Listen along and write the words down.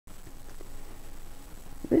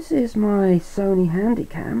This is my Sony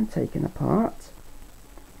handycam taken apart,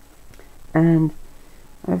 and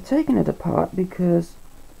I've taken it apart because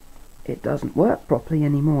it doesn't work properly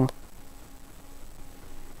anymore.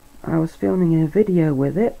 I was filming a video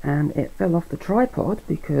with it and it fell off the tripod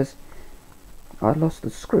because I'd lost the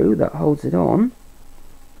screw that holds it on,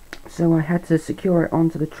 so I had to secure it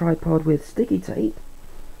onto the tripod with sticky tape.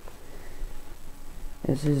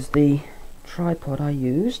 This is the tripod I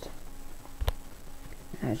used.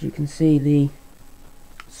 As you can see, the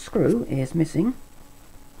screw is missing,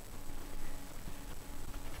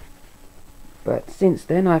 but since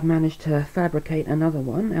then I've managed to fabricate another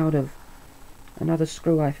one out of another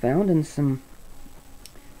screw I found and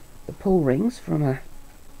the pull rings from a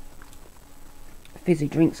fizzy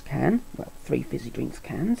drinks can, well, 3 fizzy drinks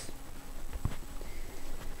cans.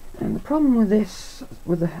 And the problem with this,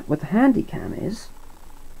 with the handycam, is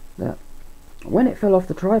that when it fell off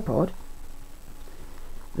the tripod,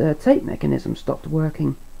 the tape mechanism stopped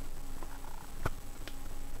working.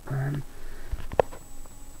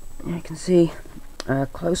 You can see a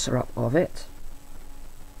closer up of it,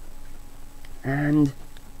 and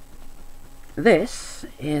this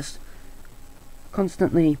is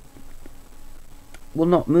constantly will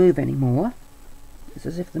not move anymore. It's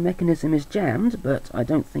as if the mechanism is jammed, but I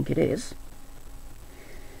don't think it is.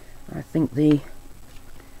 I think the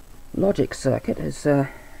logic circuit has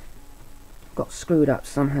got screwed up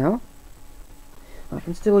somehow. I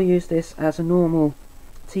can still use this as a normal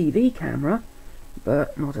TV camera,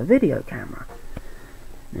 but not a video camera.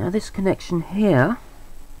 Now this connection here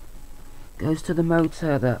goes to the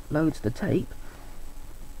motor that loads the tape,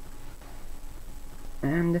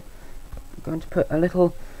 and I'm going to put a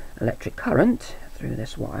little electric current through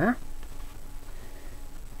this wire,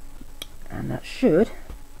 and that should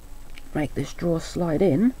make this drawer slide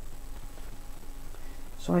in,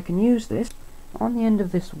 so I can use this. On the end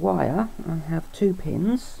of this wire I have 2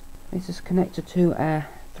 pins. This is connected to a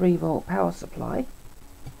 3-volt power supply.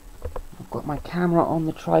 I've got my camera on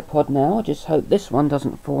the tripod now. I just hope this one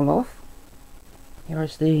doesn't fall off. Here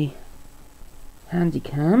is the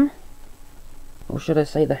handycam, or should I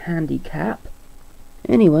say the handicap.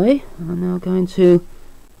 Anyway, I'm now going to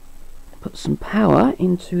put some power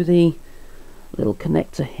into the little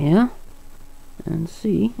connector here and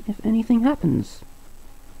see if anything happens.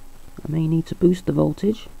 I may need to boost the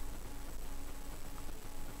voltage.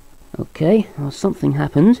 Okay, well, something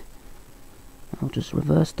happened. I'll just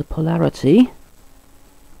reverse the polarity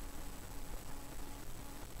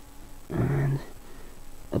and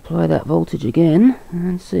apply that voltage again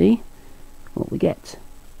and see what we get.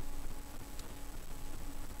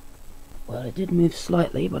 Well, it did move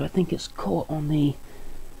slightly, but I think it's caught on the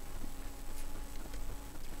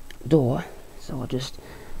door, so I'll just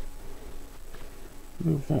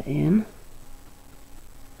move that in.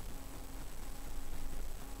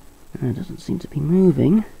 And it doesn't seem to be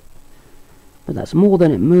moving, but that's more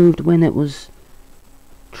than it moved when it was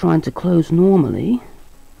trying to close normally.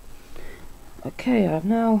 Okay, I've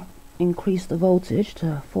now increased the voltage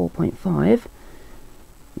to 4.5,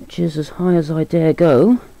 which is as high as I dare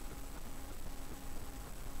go.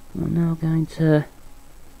 I'm now going to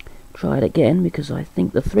try it again because I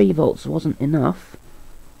think the 3 volts wasn't enough.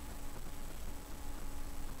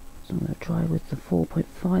 So I'm going to try with the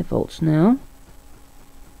 4.5 volts now.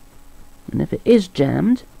 And if it is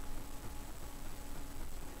jammed,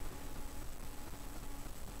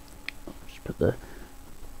 I'll just put the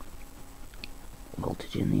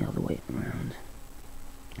voltage in the other way around.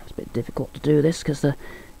 It's a bit difficult to do this because the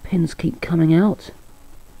pins keep coming out.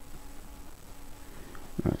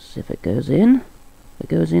 Let's see if it goes in. If it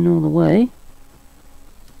goes in all the way.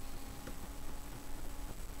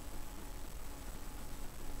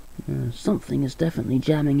 Something is definitely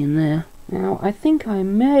jamming in there. Now, I think I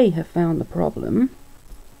may have found the problem.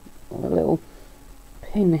 A little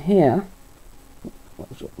pin here,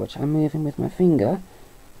 which I'm moving with my finger.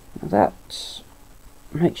 That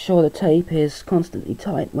makes sure the tape is constantly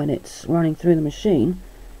tight when it's running through the machine,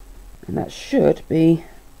 and that should be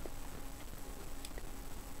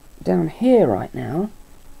down here right now,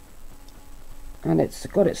 and it's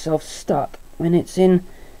got itself stuck when it's in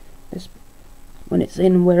this, when it's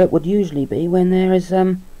in where it would usually be when there is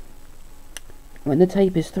when the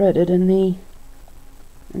tape is threaded and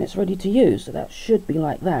it's ready to use. So that should be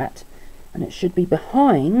like that, and it should be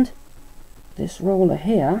behind this roller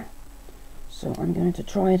here. So I'm going to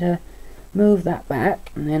try to move that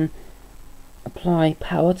back and then apply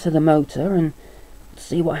power to the motor and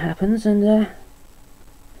see what happens, and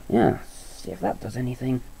yeah, see if that does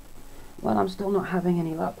anything. Well, I'm still not having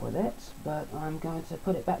any luck with it, but I'm going to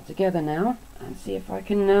put it back together now and see if I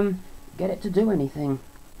can get it to do anything.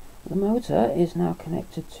 The motor is now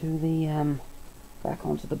connected to the back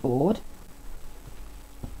onto the board.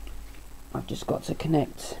 I've just got to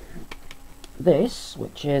connect this,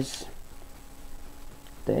 which is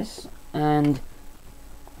this, and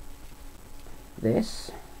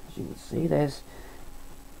this. As you can see, there's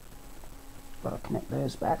got to connect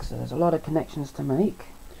those back, so there's a lot of connections to make.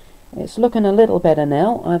 It's looking a little better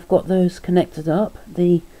now. I've got those connected up.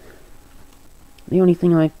 The only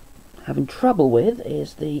thing I'm having trouble with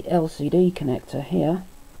is the LCD connector here.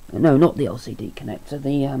 No, not the LCD connector,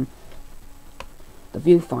 the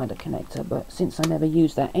viewfinder connector, but since I never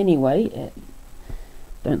use that anyway,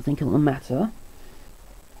 don't think it'll matter.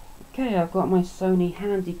 Okay, I've got my Sony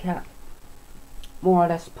Handicap more or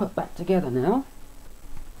less put back together now.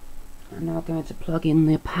 I'm now going to plug in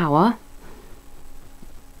the power,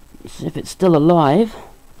 see if it's still alive.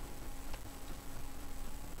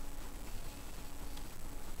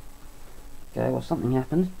 Okay, well, something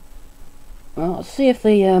happened. Well, let's see if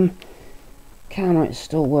the camera is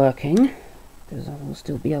still working, because I will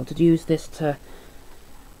still be able to use this to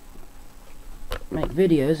make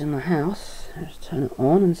videos in the house. Let's turn it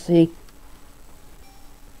on and see.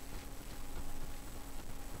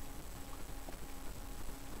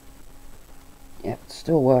 Yep, it's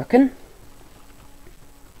still working.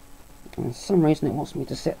 And for some reason it wants me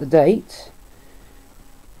to set the date,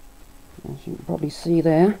 as you can probably see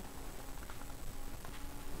there.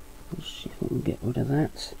 Let's see if we can get rid of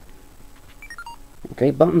that. Okay,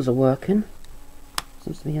 buttons are working.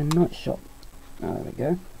 Seems to be a night shot. Oh, there we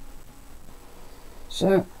go.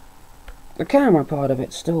 So, the camera part of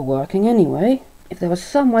it's still working anyway. If there was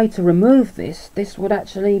some way to remove this, this would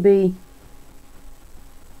actually be...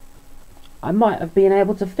 I might have been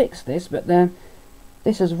able to fix this, but then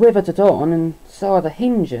this is riveted on, and so are the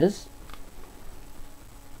hinges.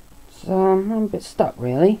 So I'm a bit stuck,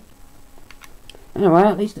 really. Anyway,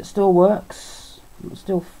 at least it still works. I can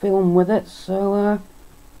still film with it, so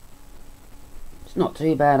it's not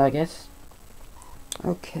too bad, I guess.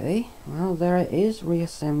 Okay, well, there it is,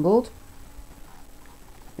 reassembled.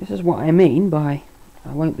 This is what I mean by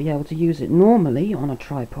I won't be able to use it normally on a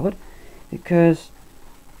tripod, because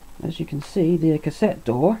as you can see, the cassette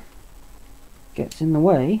door gets in the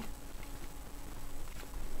way.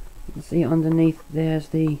 You can see underneath there's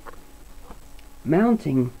the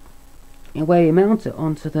mounting, where you mount it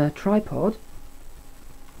onto the tripod.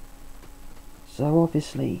 So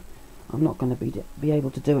obviously I'm not going to be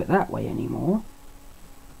able to do it that way anymore.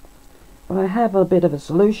 But I have a bit of a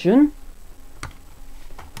solution.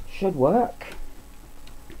 Should work.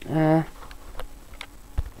 I've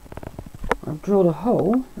drilled a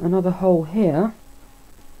hole, another hole here,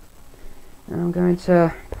 and I'm going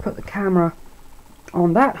to put the camera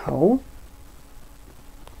on that hole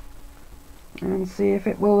and see if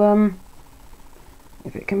it will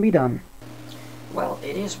if it can be done. Well,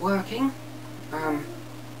 it is working.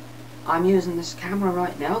 I'm using this camera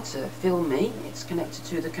right now to film me. It's connected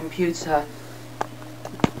to the computer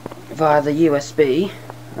via the USB.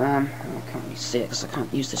 I can't really see it because I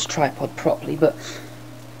can't use this tripod properly, but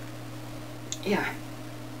yeah,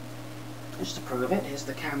 just to prove it, here's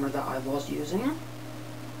the camera that I was using.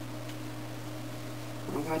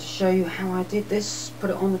 I'm going to show you how I did this, put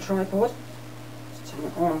it on the tripod. Let's turn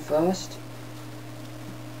it on first.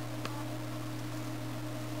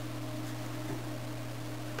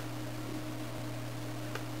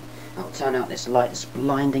 I'll turn out this light, it's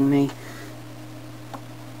blinding me.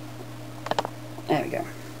 There we go.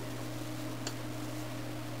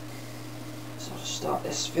 So I'll just start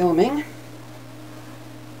this filming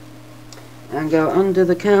and go under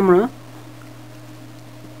the camera.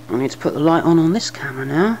 I need to put the light on this camera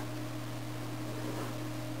now.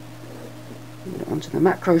 Put it onto the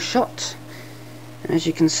macro shot. And as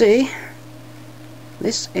you can see,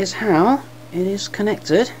 this is how it is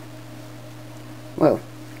connected. Well,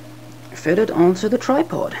 fitted onto the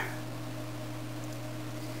tripod.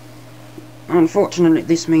 Unfortunately,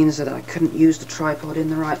 this means that I couldn't use the tripod in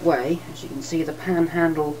the right way. As you can see, the pan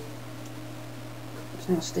handle is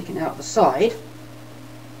now sticking out the side.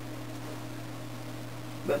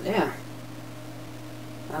 But yeah,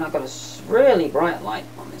 and I've got a really bright light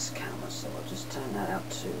on this camera, so I'll just turn that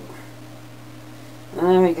out too.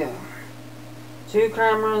 There we go. Two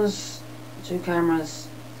cameras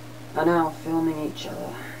are now filming each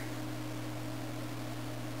other.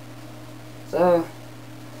 So,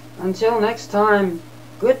 until next time,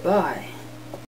 goodbye.